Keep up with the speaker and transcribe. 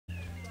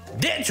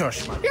দে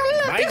চশমা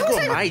মাই গো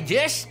মাই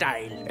যে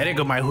স্টাইল এরে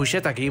গো মাই হুশে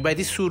থাকি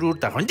বাইদি সুরুর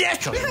তখন দে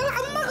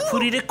চশমা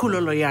ফুরিরে খুলো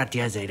লইয়া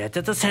আটিয়া যাই রাতে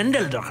তো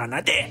স্যান্ডেল দরকার না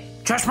দে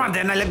চশমা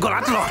দে নালে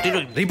গলাত লখতি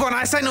রই রিপন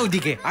আইসাই না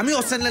ওইদিকে আমি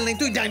ও স্যান্ডেল নেই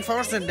তুই ডাইন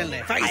ফরওয়ার্ড স্যান্ডেল নে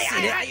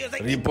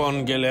রিপন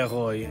গেলে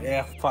কই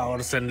এক পাওয়ার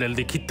স্যান্ডেল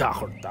দি খিতা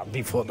করতাম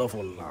বিপদ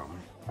পড়লাম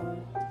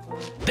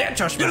দে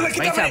চশমা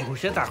পয়সা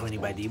হুশে থাকুনি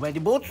বাইদি বাইদি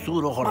বহুত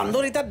সুর হল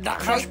বান্দরিতা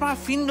ডাকা চশমা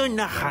ফিন্দই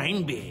না খাইন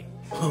বে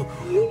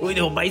ওই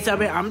দেখো ভাই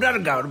সাহেব আমরার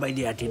গাঁর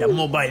বাইদি আটিরা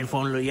মোবাইল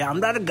ফোন লইয়া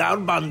আমরার গাঁর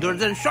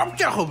বান্দরদের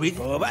সবচেয়ে হবি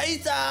ও ভাই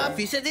সাহেব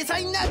পিছে দি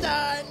সাইন না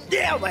যান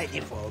দে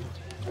বাইদি ফোন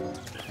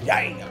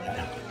যাই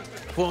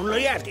ফোন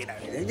লইয়া আটিরা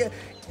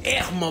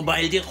এক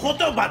মোবাইল দিয়ে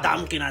কত বাদাম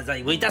কিনা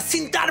যাইব এটা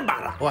চিন্তার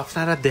বাড়া ও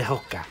আপনারা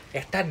দেহকা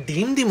একটা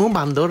ডিম দিমু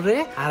বান্দর রে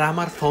আর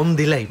আমার ফোন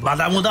দিলাই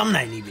বাদাম উদাম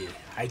নাই নিবি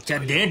আচ্ছা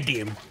দে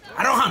ডিম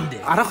আরো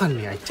খান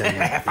নি আচ্ছা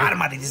পার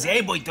মারি দিছে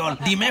এই বইতল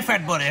ডিমে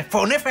ফ্যাট ভরে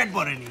ফোনে ফ্যাট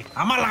ভরে নি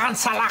আমার লাগান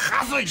সালা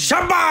খাস হই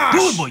শাবাশ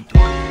তুই বইতল